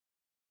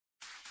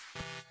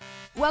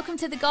Welcome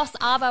to the Goss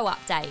Arvo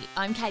update.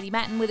 I'm Katie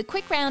Matten with a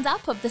quick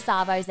roundup of the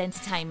Arvo's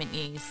entertainment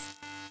news.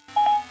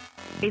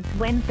 It's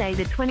Wednesday,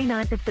 the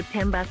 29th of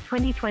September,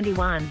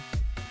 2021.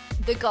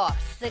 The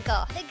Goss. The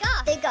Goss. The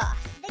Goss. The Goss.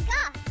 The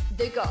Goss.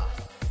 The Goss.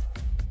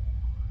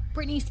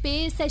 Britney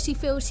Spears says she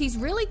feels she's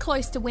really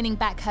close to winning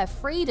back her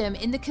freedom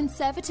in the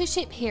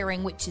conservatorship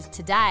hearing, which is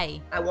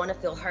today. I want to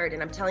feel heard,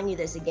 and I'm telling you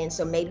this again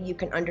so maybe you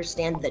can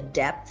understand the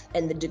depth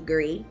and the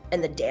degree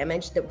and the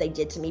damage that they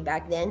did to me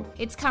back then.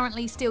 It's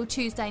currently still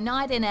Tuesday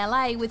night in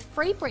LA with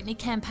Free Britney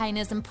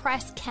campaigners and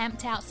press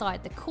camped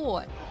outside the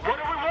court. What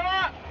do we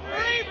want?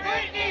 Free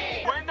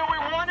Britney! When do we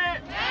want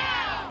it?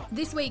 Now!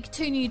 This week,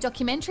 2 new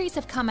documentaries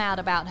have come out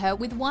about her,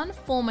 with one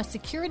former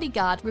security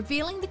guard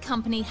revealing the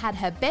company had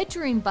her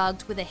bedroom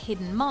bugged with a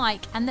hidden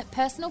mic and that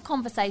personal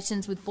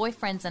conversations with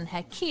boyfriends and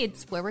her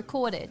kids were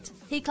recorded.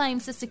 He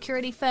claims the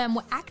security firm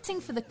were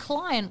acting for the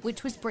client,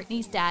 which was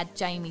Britney's dad,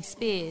 Jamie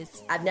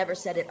Spears. I've never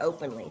said it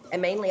openly,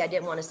 and mainly I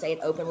didn't want to say it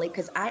openly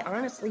because I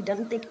honestly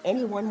didn't think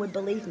anyone would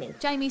believe me.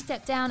 Jamie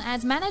stepped down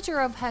as manager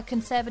of her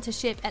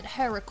conservatorship at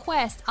her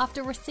request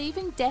after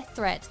receiving death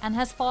threats and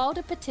has filed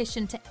a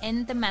petition to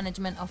end the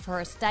management of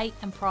her estate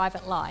and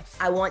private life.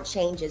 I want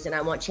changes, and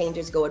I want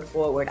changes going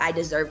forward. I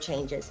deserve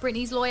changes.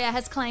 Britney's lawyer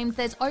has claimed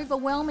there's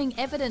overwhelming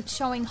evidence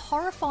showing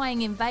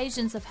horrifying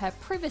invasions of her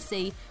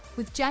privacy,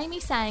 with Jamie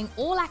saying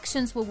all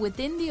actions were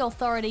within the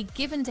authority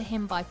given to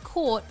him by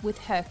court with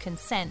her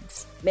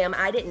consent. Ma'am,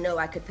 I didn't know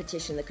I could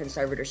petition the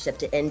conservatorship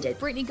to end it.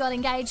 Britney got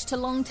engaged to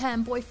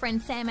long-term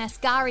boyfriend Sam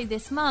Asghari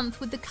this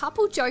month, with the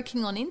couple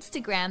joking on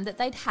Instagram that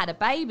they'd had a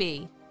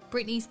baby.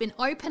 Britney's been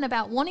open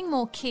about wanting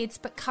more kids,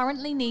 but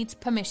currently needs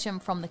permission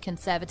from the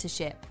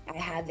conservatorship. I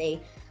have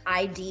a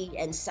ID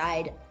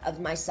inside of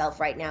myself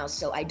right now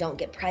so I don't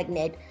get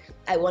pregnant.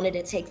 I wanted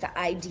to take the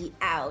ID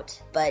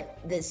out, but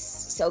this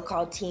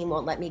so-called team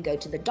won't let me go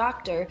to the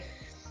doctor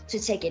to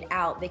take it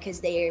out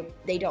because they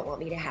don't want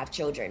me to have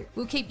children.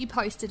 We'll keep you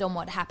posted on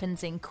what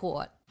happens in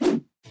court.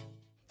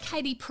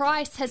 Katie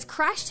Price has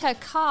crashed her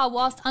car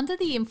whilst under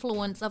the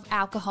influence of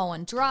alcohol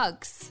and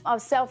drugs. I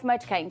was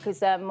self-medicating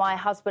because my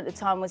husband at the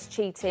time was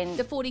cheating.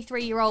 The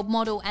 43-year-old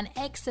model and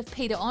ex of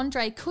Peter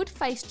Andre could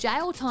face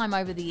jail time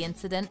over the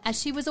incident,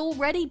 as she was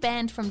already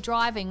banned from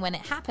driving when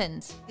it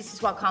happened. This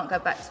is why I can't go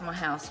back to my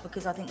house,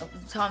 because I think of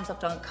the times I've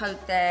done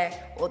coke there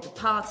or the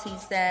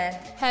parties there.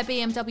 Her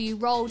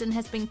BMW rolled and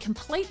has been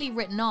completely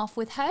written off,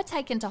 with her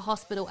taken to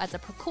hospital as a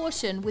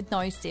precaution with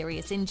no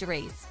serious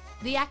injuries.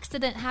 The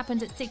accident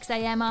happened at 6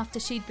 a.m. after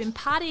she'd been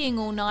partying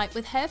all night,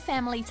 with her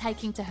family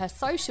taking to her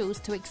socials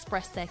to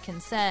express their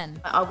concern.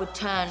 I would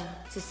turn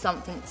to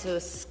something to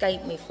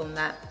escape me from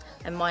that,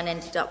 and mine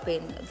ended up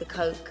being the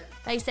coke.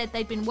 They said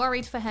they'd been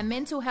worried for her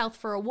mental health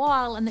for a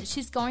while and that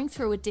she's going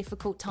through a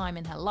difficult time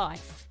in her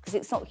life. Because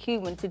it's not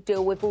human to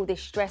deal with all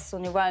this stress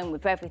on your own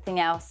with everything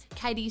else.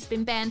 Katie's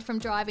been banned from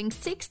driving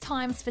 6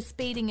 times for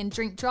speeding and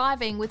drink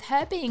driving, with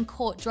her being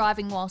caught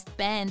driving whilst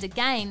banned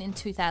again in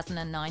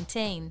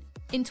 2019.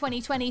 In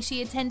 2020,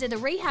 she attended a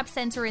rehab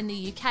centre in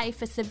the UK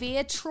for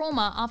severe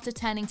trauma after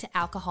turning to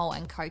alcohol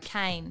and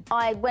cocaine.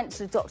 I went to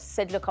the doctor and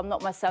said, look, I'm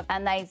not myself,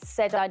 and they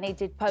said I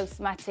needed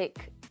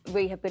post-traumatic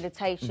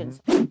rehabilitation.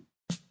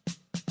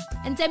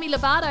 And Demi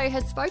Lovato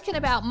has spoken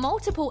about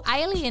multiple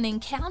alien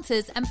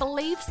encounters and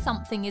believes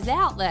something is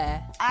out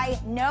there. I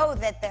know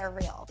that they're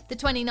real. The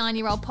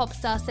 29-year-old pop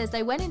star says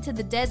they went into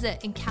the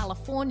desert in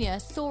California,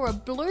 saw a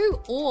blue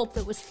orb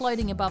that was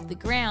floating above the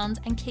ground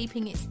and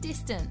keeping its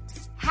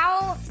distance.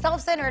 How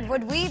self-centered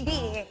would we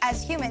be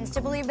as humans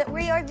to believe that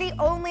we are the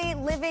only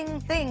living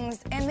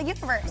things in the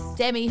universe?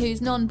 Demi,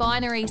 who's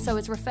non-binary, so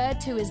is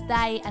referred to as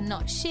they and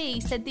not she,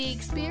 said the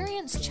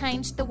experience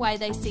changed the way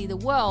they see the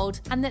world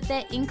and that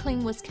their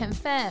inkling was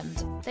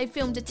confirmed. They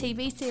filmed a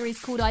TV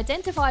series called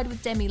Identified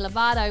with Demi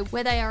Lovato,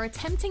 where they are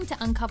attempting to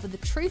uncover the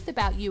truth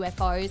about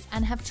UFOs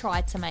and have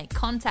tried to make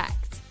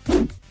contact.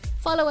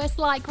 Follow us,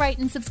 like, rate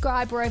and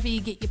subscribe wherever you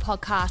get your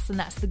podcasts, and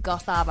that's the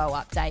Goss Arvo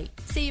update.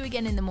 See you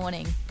again in the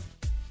morning.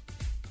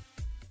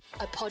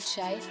 A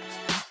Podshape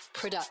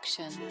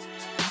production.